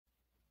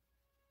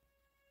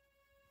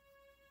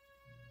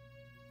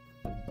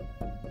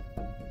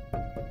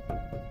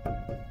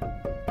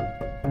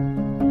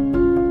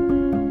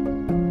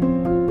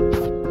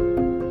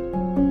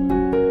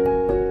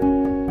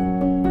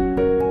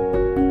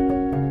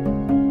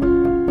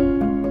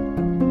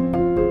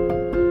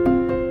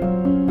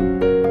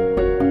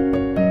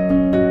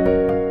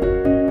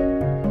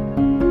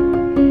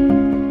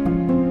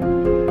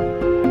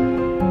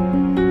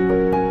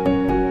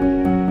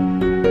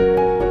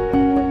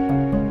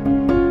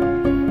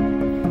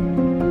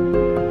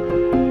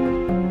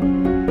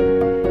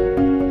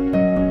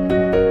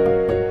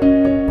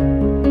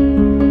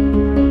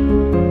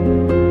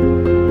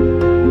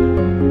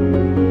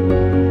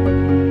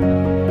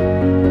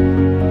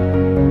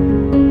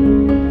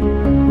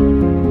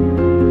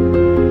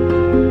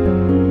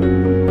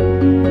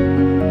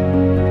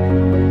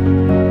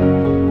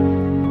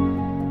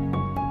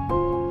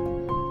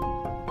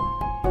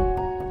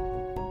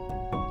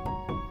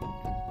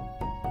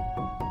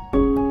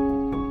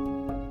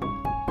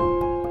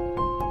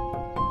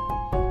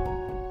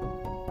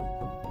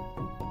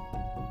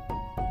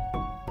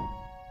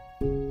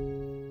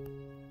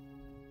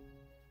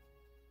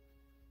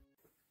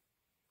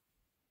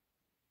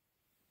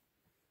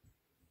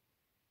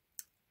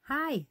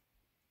Hi,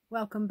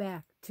 welcome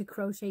back to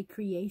Crochet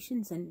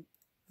Creations and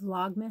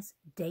Vlogmas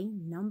day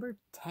number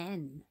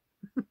 10.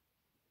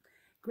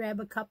 Grab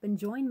a cup and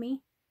join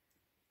me.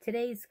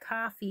 Today's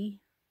coffee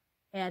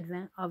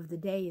advent of the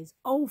day is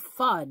Oh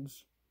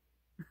Fudge.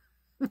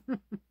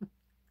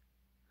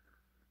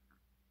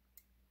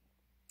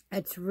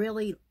 It's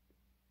really,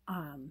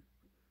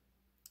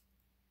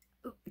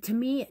 to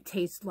me it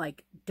tastes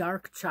like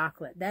dark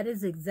chocolate. That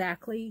is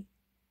exactly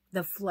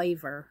the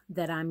flavor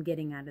that I'm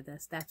getting out of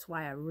this. That's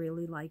why I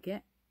really like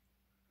it.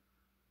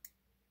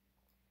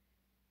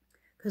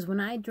 Because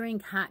when I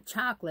drink hot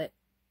chocolate,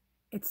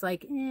 it's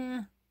like,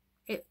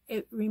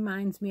 it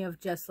reminds me of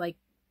just like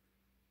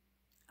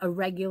a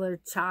regular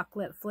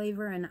chocolate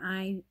flavor. And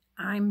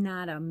I'm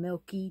not a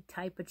milky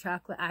type of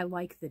chocolate. I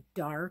like the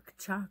dark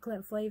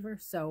chocolate flavor.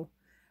 So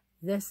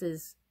this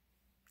is,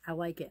 I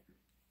like it.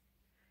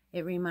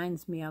 It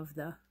reminds me of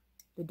the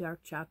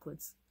dark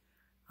chocolates.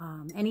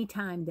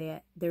 Anytime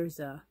that there's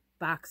a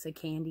box of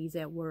candies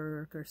at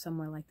work or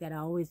somewhere like that, I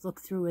always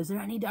look through, is there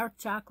any dark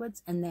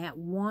chocolates? And that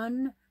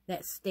one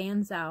that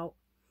stands out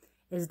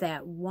is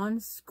that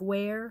one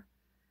square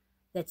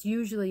that's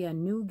usually a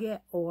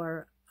nougat,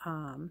 or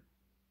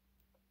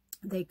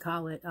they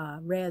call it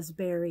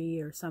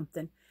raspberry or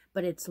something,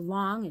 but it's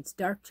long, it's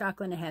dark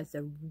chocolate, and it has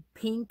the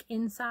pink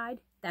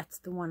inside. That's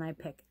the one I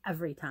pick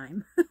every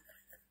time.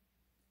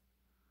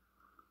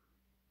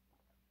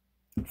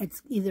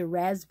 It's either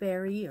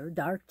raspberry or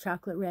dark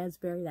chocolate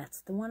raspberry. That's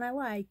the one I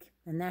like.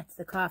 And that's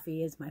the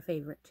coffee is my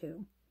favorite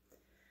too.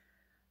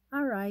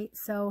 All right.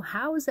 So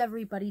how is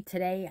everybody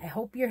today? I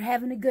hope you're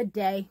having a good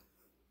day.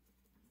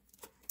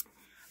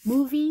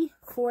 Movie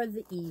for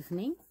the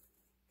evening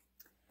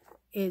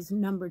is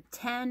number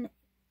 10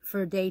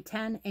 for day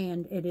 10.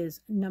 And it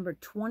is number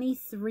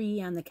 23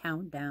 on the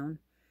countdown.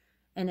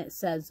 And it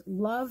says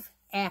Love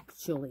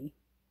Actually.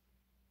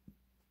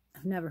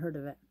 I've never heard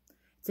of it.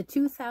 It's a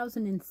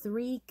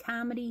 2003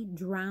 comedy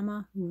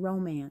drama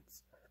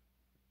romance.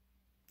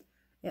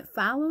 It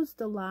follows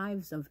the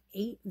lives of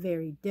 8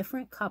 very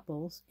different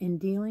couples in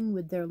dealing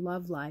with their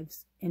love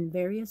lives in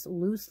various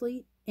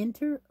loosely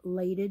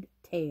interrelated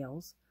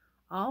tales,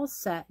 all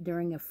set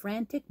during a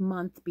frantic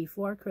month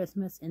before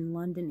Christmas in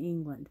London,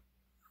 England.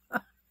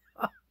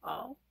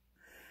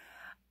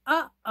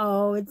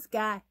 Uh-oh, it's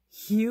got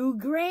Hugh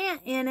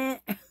Grant in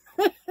it.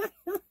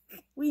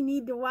 We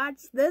need to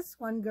watch this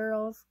one,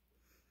 girls.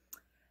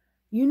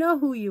 You know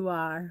who you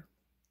are.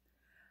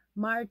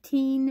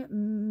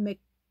 Martine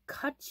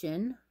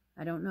McCutcheon,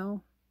 I don't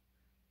know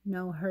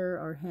her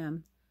or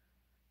him.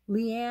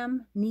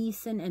 Liam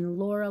Neeson and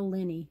Laura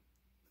Linney.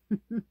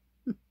 I'm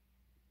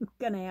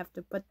going to have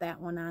to put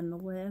that one on the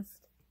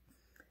list.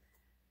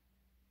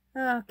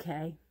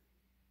 Okay.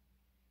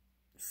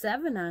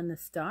 7 on the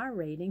star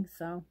rating,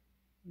 so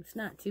it's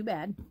not too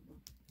bad.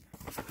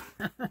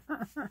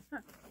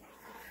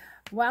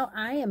 Well,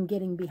 I am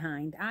getting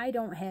behind. I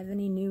don't have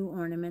any new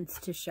ornaments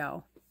to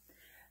show.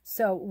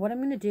 So what I'm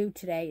going to do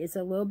today is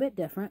a little bit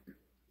different,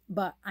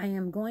 but I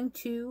am going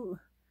to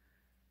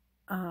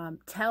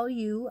tell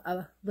you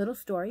a little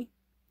story,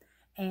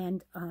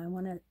 and I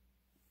want to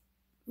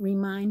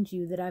remind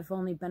you that I've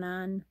only been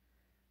on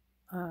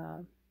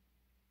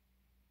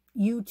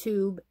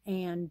YouTube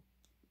and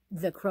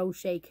the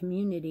crochet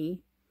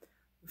community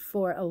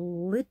for a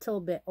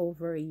little bit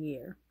over a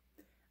year.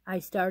 I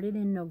started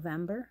in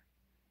November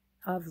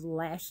of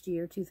last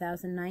year,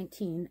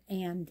 2019,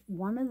 and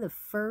one of the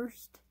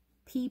first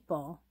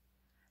people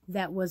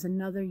that was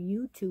another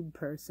YouTube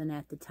person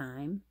at the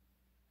time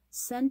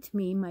sent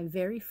me my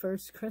very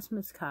first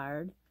Christmas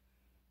card,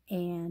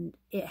 and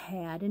it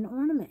had an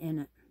ornament in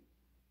it.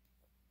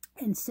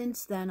 And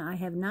since then, I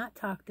have not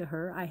talked to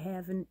her. I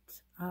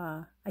haven't,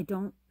 I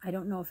don't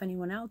know if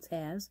anyone else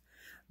has,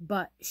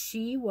 but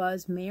she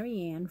was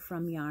Marianne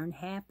from Yarn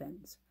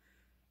Happens,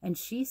 and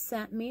she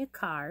sent me a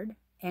card.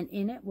 And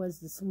in it was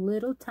this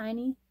little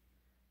tiny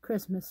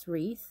Christmas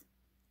wreath.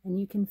 And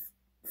you can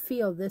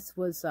feel this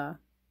was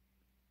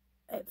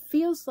it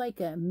feels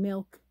like a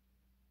milk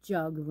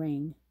jug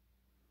ring.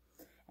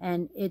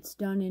 And it's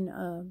done in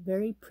a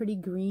very pretty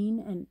green.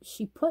 And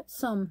she put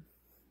something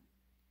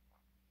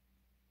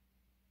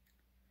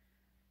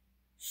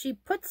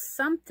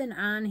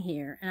on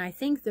here. And I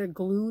think they're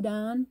glued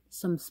on,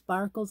 some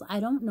sparkles.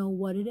 I don't know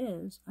what it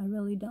is. I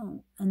really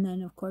don't. And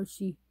then, of course,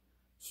 she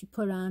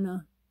put on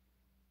a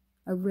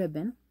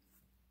ribbon,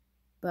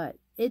 but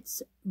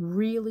it's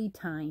really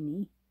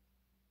tiny.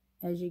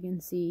 As you can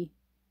see,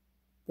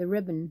 the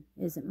ribbon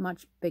isn't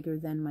much bigger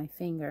than my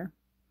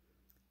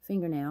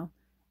fingernail,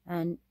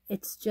 and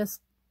it's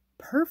just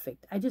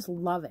perfect. I just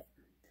love it.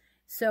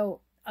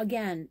 So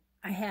again,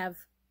 I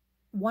have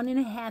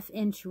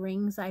 1.5-inch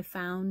rings I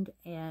found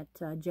at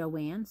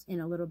Joann's in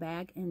a little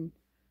bag, and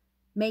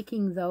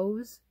making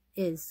those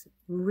is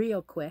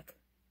real quick,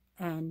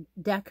 and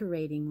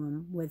decorating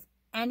them with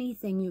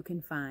anything you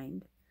can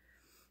find,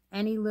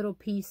 any little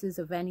pieces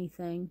of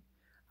anything,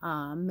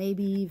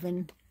 maybe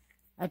even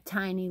a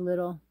tiny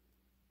little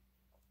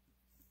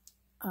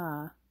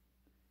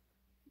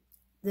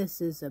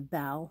this is a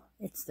bell.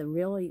 It's the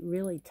really,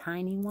 really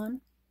tiny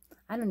one.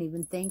 I don't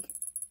even think,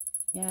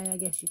 yeah, I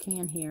guess you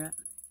can hear it.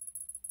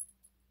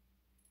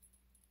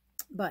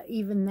 But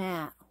even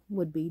that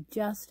would be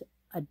just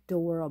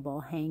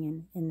adorable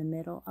hanging in the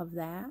middle of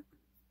that.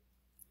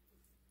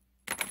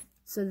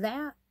 So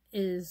that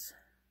is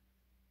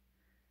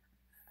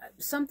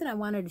something I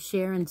wanted to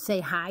share and say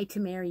hi to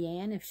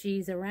Marianne if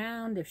she's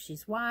around, if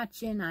she's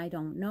watching, I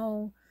don't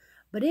know.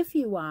 But if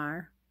you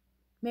are,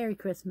 Merry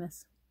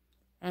Christmas.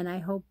 And I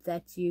hope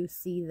that you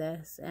see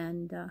this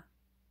and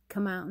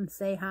come out and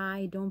say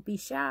hi. Don't be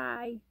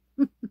shy.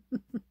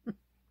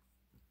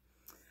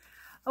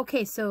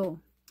 Okay, so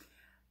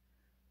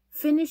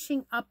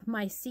finishing up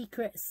my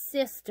secret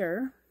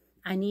sister,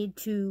 I need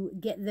to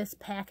get this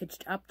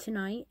packaged up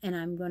tonight, and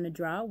I'm going to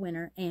draw a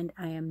winner, and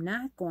I am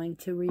not going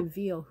to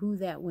reveal who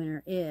that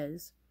winner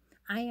is.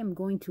 I am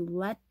going to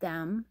let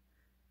them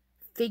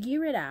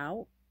figure it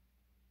out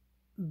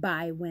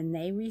by when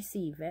they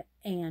receive it,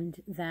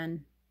 and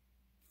then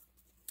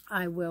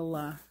I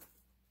will,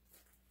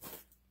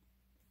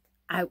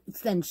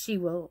 then she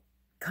will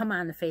come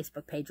on the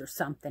Facebook page or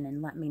something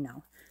and let me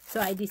know. So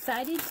I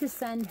decided to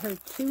send her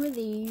 2 of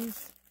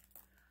these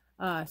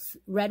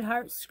Red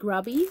Heart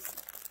Scrubbies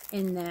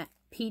in that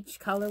peach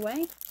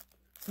colorway.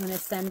 So I'm going to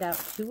send out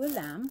 2 of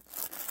them.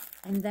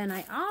 And then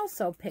I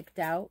also picked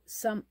out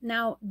some,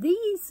 now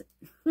these,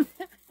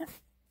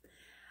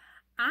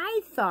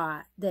 I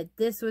thought that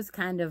this was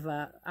kind of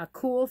a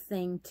cool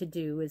thing to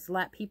do, is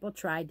let people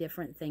try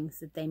different things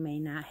that they may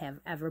not have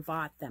ever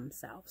bought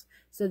themselves.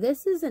 So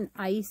this is an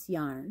ice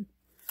yarn,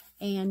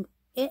 and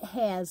it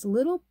has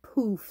little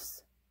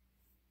poofs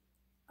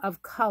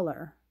of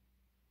color.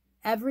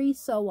 Every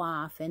so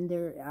often,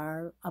 there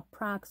are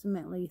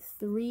approximately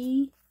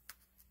 3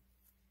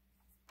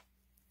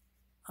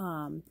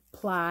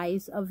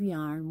 plies of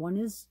yarn. One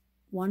is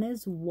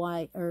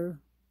white, or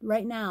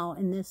right now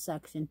in this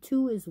section,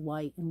 2 is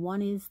white and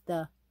 1 is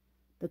the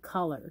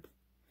colored.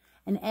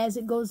 And as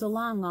it goes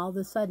along, all of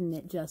a sudden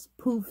it just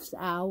poofs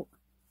out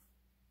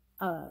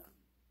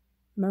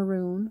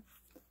maroon,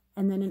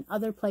 and then in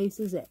other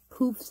places it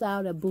poofs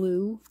out a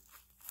blue,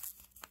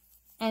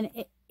 and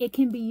it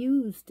can be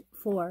used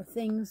for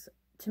things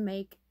to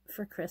make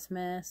for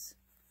Christmas.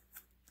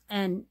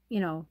 And, you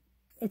know,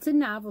 it's a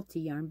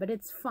novelty yarn, but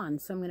it's fun.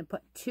 So I'm going to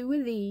put 2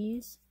 of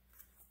these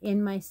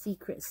in my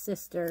secret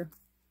sister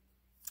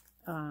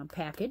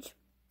package.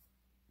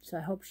 So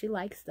I hope she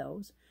likes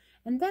those.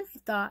 And then I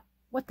thought,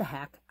 what the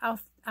heck?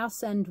 I'll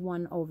send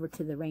one over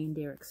to the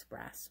Reindeer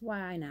Express.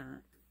 Why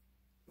not?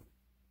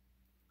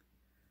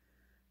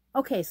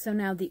 Okay, so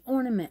now the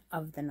ornament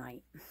of the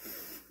night.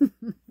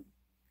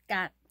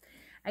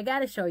 I got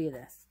to show you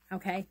this.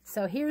 Okay,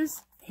 so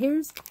here's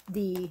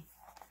the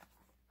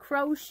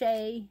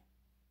crochet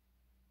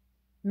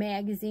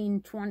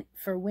magazine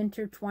for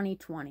winter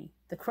 2020.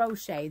 The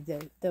crochet,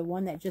 the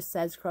one that just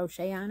says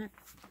crochet on it.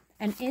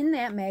 And in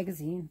that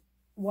magazine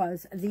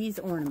was these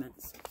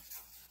ornaments.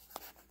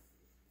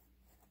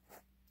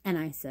 And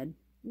I said,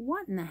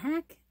 what in the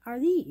heck are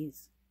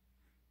these?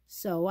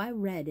 So I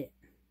read it.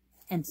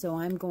 And so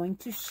I'm going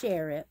to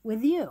share it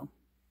with you.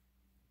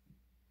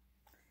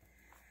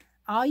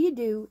 All you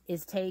do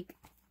is take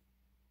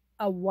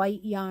a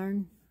white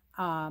yarn.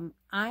 I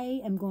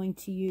am going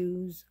to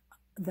use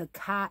the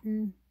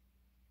cotton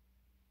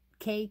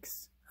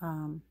cakes.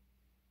 One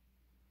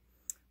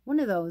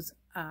of those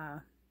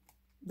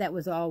that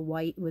was all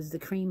white was the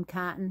cream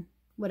cotton.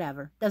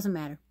 Whatever, doesn't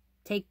matter.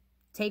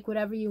 Take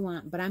whatever you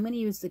want, but I'm going to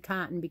use the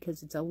cotton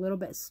because it's a little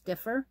bit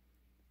stiffer,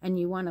 and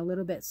you want a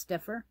little bit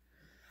stiffer.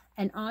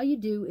 And all you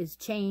do is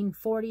chain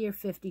 40 or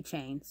 50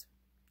 chains.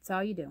 That's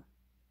all you do.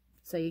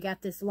 So you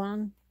got this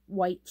long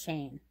white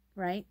chain,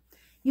 right?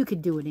 You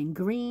could do it in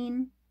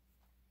green.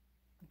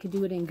 You could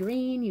do it in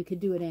green. You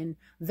could do it in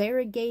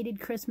variegated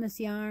Christmas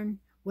yarn,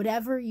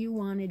 whatever you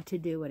wanted to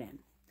do it in.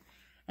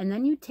 And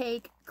then you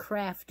take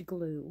craft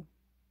glue,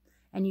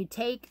 and you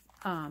take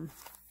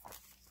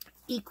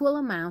equal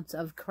amounts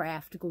of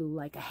craft glue,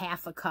 like a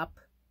half a cup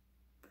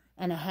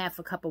and a half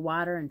a cup of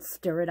water, and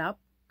stir it up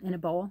in a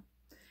bowl.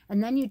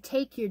 And then you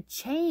take your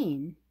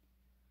chain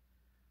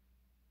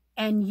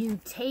and you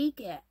take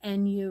it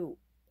and you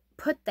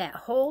put that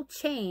whole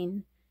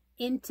chain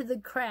into the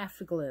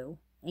craft glue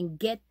and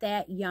get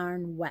that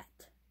yarn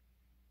wet.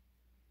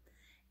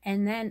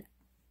 And then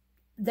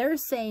they're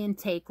saying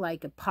take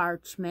like a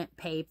parchment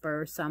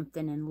paper or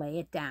something and lay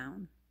it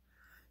down,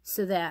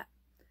 so that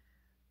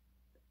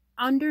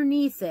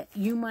underneath it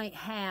you might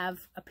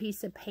have a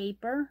piece of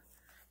paper,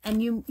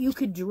 and you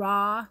could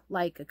draw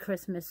like a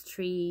Christmas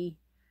tree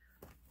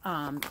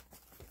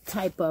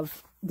type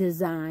of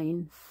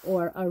design,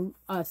 or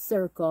a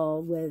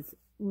circle with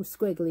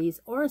squigglies,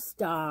 or a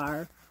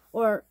star,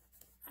 or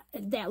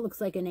that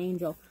looks like an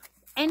angel.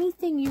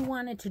 Anything you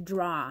wanted to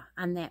draw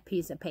on that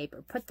piece of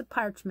paper, put the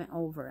parchment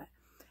over it.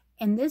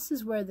 And this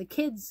is where the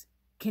kids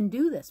can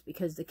do this,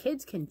 because the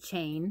kids can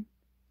chain.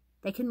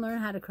 They can learn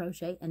how to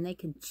crochet, and they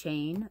can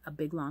chain a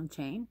big long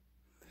chain,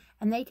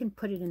 and they can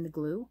put it in the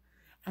glue,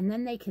 and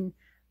then they can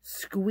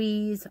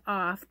squeeze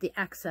off the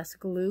excess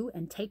glue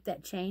and take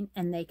that chain,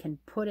 and they can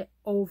put it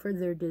over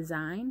their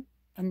design,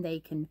 and they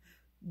can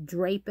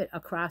drape it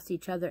across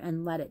each other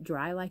and let it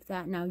dry like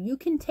that. Now you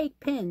can take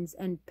pins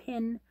and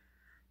pin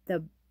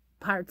the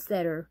parts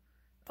that are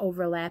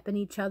overlapping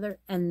each other,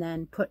 and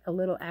then put a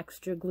little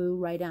extra glue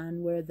right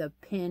on where the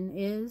pin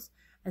is,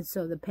 and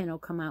so the pin will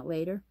come out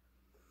later.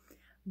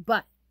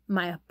 But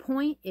my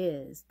point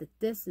is that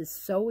this is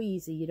so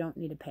easy, you don't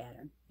need a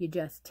pattern. You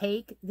just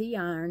take the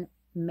yarn,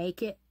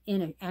 make it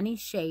in any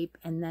shape,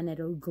 and then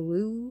it'll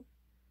glue,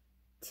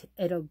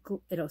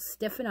 it'll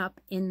stiffen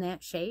up in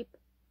that shape.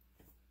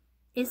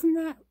 Isn't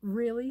that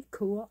really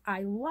cool?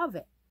 I love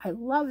it. I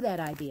love that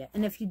idea.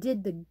 And if you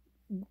did the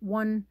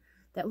one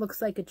that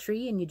looks like a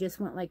tree and you just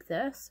went like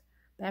this,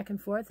 back and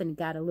forth, and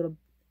got a little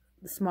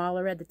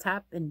smaller at the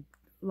top and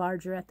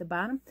larger at the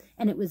bottom,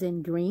 and it was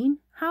in green,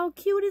 how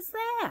cute is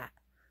that?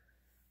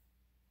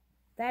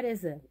 That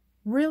is a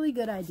really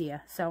good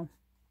idea. So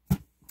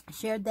I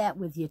shared that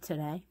with you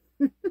today.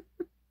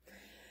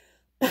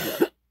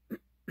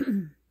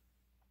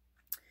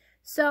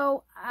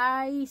 So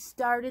I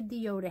started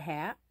the Yoda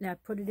hat, and I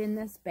put it in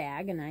this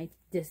bag, and I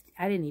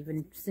didn't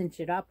even cinch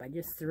it up. I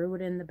just threw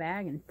it in the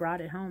bag and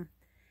brought it home.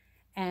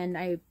 And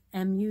I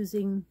am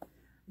using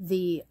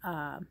the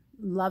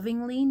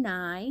Lovingly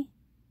Nigh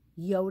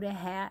Yoda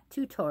hat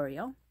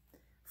tutorial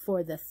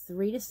for the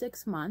 3 to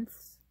 6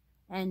 months.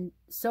 And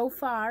so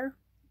far,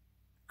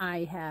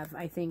 I have,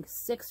 I think,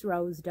 6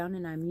 rows done,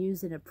 and I'm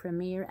using a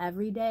Premier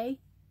every day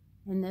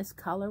in this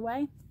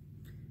colorway.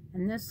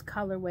 And this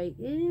colorway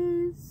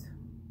is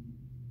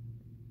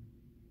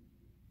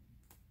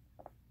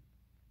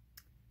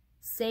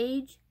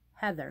Sage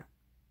Heather.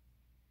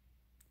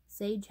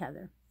 Sage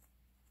Heather.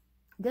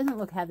 It doesn't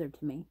look heather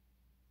to me,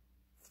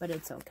 but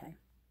it's okay.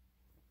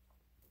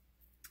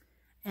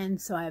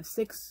 And so I have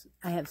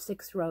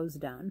 6 rows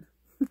done.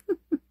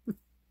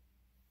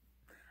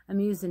 I'm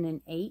using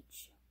an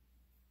H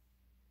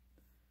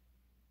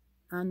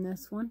on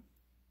this one.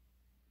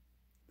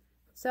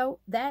 So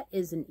that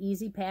is an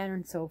easy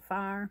pattern so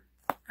far.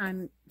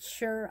 I'm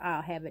sure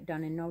I'll have it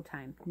done in no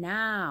time.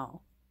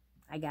 Now,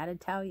 I gotta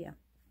tell you,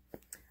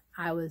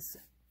 I was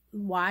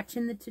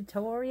watching the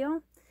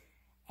tutorial,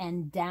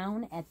 and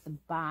down at the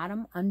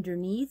bottom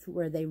underneath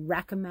where they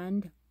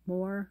recommend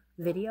more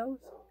videos,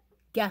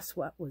 guess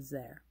what was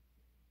there?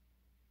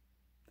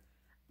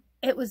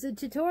 It was a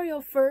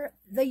tutorial for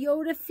the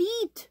Yoda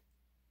feet,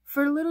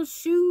 for little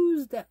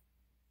shoes that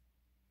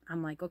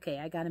I'm like, okay,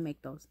 I got to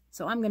make those.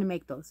 So I'm going to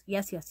make those.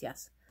 Yes, yes,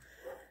 yes.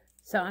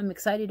 So I'm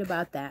excited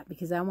about that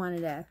because I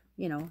wanted to,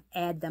 you know,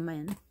 add them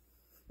in.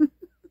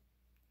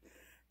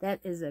 That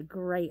is a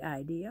great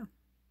idea.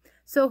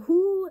 So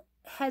who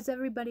has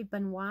everybody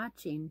been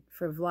watching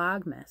for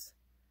Vlogmas?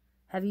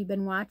 Have you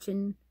been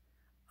watching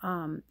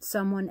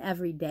someone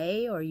every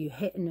day, or you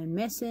hitting and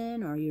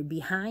missing, or you're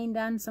behind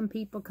on some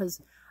people?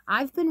 Because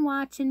I've been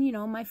watching, you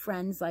know, my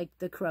friends like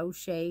the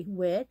Crochet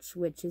Witch,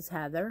 which is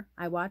Heather.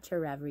 I watch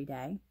her every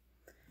day.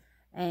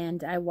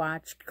 And I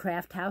watch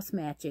Craft House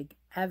Magic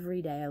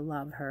every day. I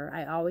love her.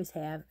 I always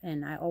have,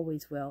 and I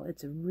always will.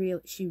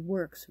 She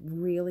works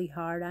really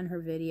hard on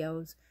her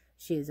videos.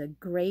 She is a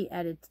great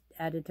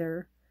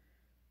editor.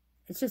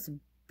 It's just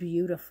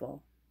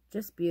beautiful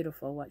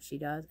what she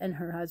does. And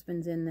her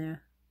husband's in the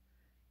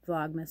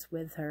Vlogmas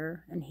with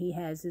her, and he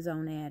has his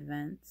own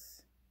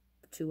advents,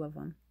 2 of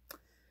them.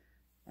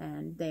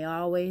 And they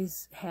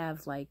always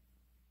have like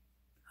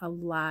a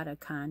lot of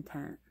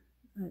content,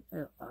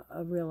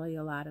 really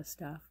a lot of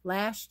stuff.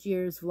 Last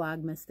year's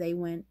Vlogmas, they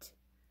went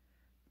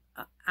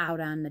out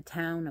on the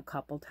town a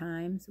couple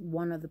times.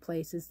 One of the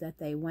places that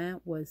they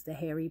went was the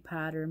Harry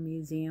Potter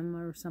Museum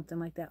or something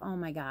like that. Oh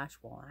my gosh,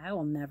 well, I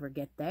will never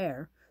get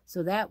there.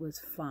 So that was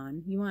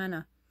fun. You want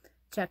to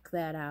check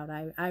that out.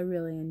 I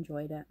really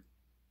enjoyed it.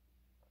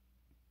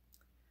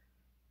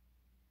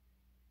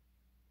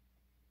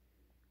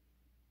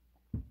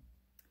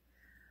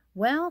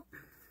 Well,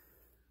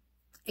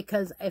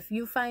 because if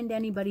you find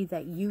anybody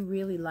that you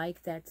really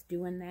like that's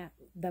doing that,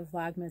 the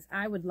Vlogmas,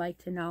 I would like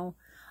to know.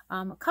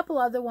 A couple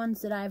other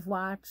ones that I've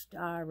watched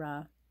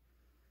are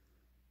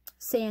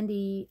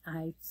Sandy.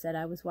 I said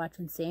I was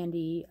watching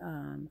Sandy.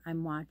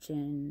 I'm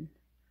watching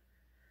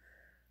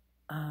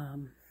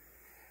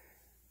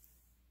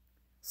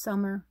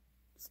Summer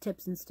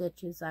Tips and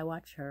Stitches. I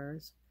watch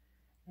hers.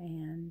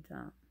 And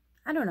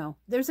I don't know.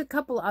 There's a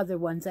couple other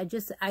ones.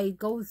 I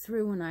go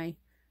through and I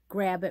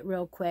grab it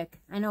real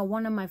quick. I know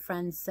one of my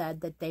friends said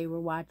that they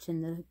were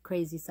watching the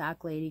Crazy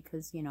Sock Lady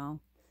because, you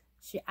know,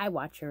 I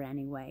watch her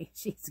anyway.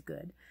 She's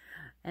good.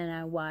 And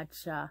I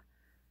watch,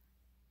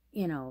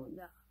 you know,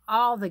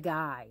 all the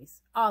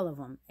guys, all of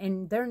them.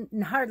 And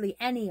hardly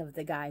any of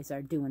the guys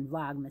are doing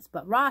Vlogmas,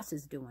 but Ross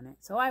is doing it.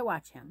 So I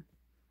watch him.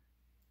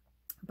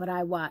 But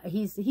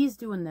he's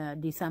doing the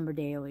December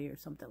Daily or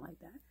something like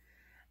that.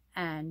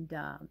 And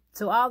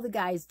so all the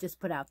guys just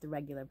put out the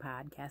regular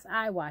podcast.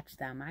 I watch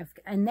them.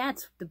 And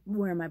that's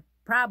where my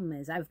problem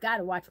is. I've got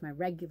to watch my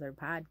regular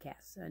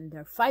podcasts. And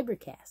they're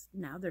Fibercast.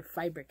 Now they're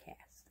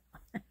Fibercast.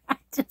 I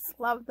just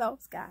love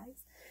those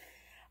guys.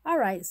 All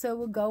right, so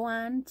we'll go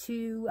on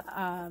to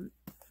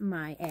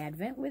my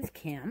Advent with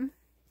Kim.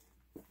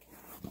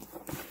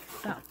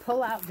 So I'll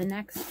pull out the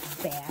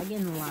next bag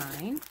in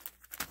line.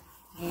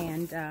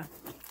 And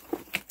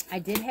I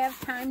did have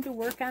time to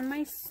work on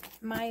my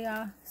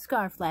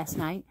scarf last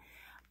night.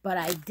 But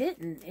I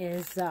didn't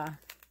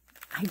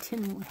I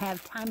didn't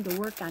have time to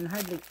work on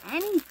hardly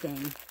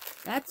anything.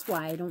 That's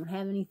why I don't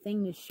have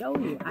anything to show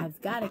you.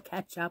 I've got to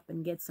catch up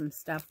and get some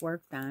stuff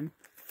worked on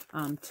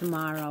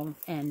tomorrow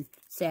and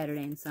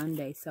Saturday and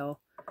Sunday. So,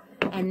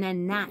 and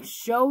then not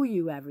show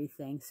you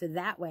everything. So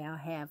that way I'll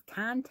have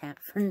content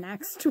for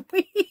next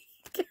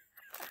week.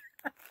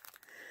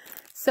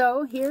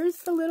 So here's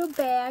the little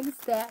bags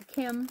that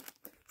Kim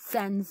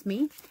sends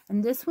me.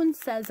 And this one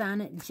says on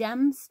it,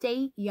 Gem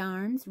State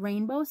Yarns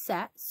Rainbow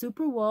Set,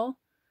 Superwash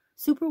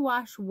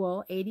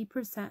Wool,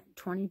 80%,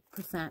 20%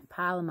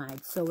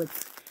 polyamide. So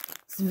it's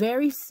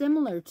very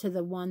similar to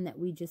the one that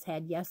we just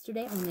had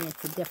yesterday, only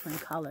it's a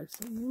different color.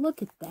 So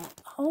look at that.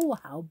 Oh,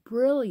 how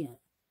brilliant.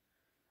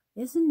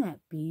 Isn't that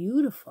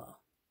beautiful?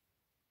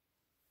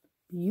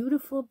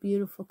 Beautiful,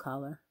 beautiful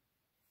color.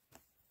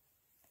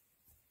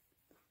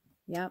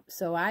 Yep,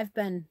 so I've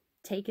been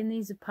taking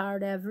these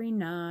apart every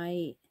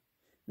night,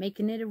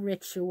 making it a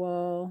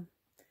ritual.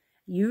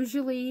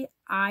 Usually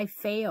I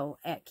fail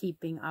at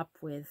keeping up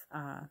with,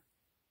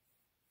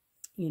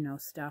 you know,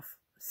 stuff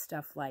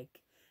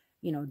like,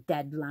 you know,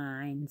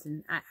 deadlines.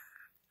 And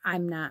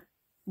I'm not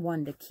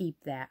one to keep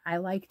that. I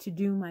like to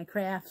do my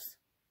crafts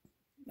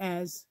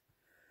as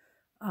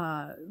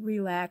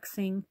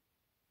relaxing.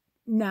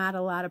 Not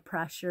a lot of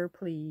pressure,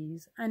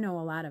 please. I know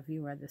a lot of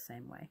you are the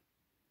same way.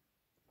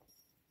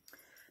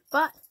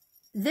 But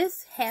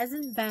this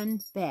hasn't been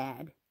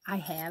bad. I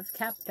have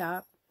kept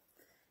up.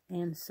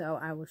 And so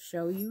I will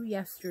show you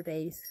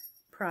yesterday's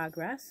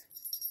progress.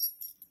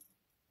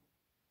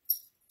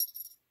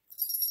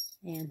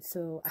 And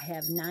so I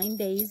have 9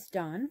 days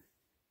done.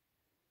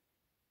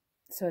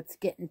 So it's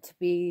getting to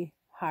be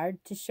hard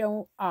to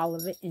show all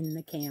of it in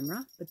the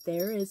camera. But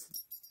there is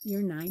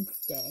your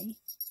 9th day.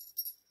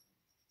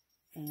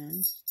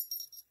 And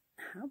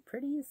how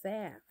pretty is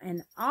that?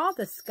 And all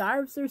the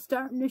scarves are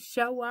starting to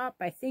show up.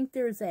 I think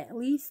there's at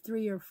least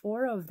 3 or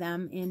 4 of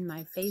them in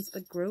my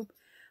Facebook group.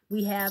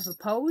 We have a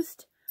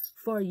post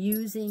for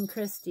using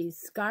Christy's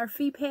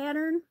Scarfy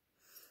pattern.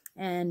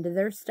 And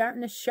they're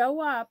starting to show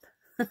up.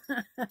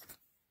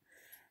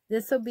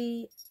 This will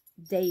be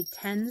day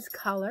 10's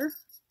color.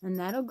 And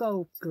that'll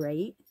go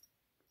great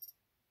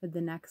with the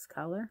next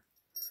color.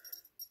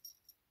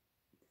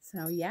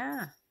 So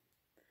yeah.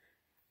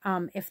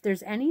 If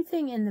there's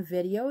anything in the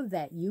video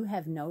that you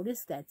have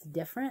noticed that's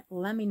different,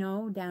 let me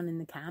know down in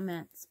the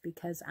comments,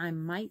 because I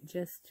might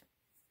just,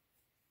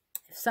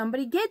 if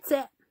somebody gets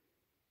it,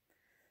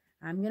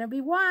 I'm going to be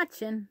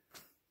watching.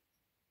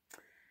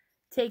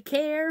 Take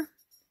care.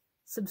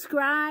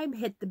 Subscribe.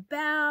 Hit the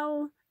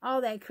bell.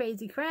 All that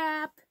crazy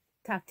crap.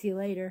 Talk to you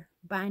later.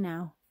 Bye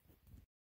now.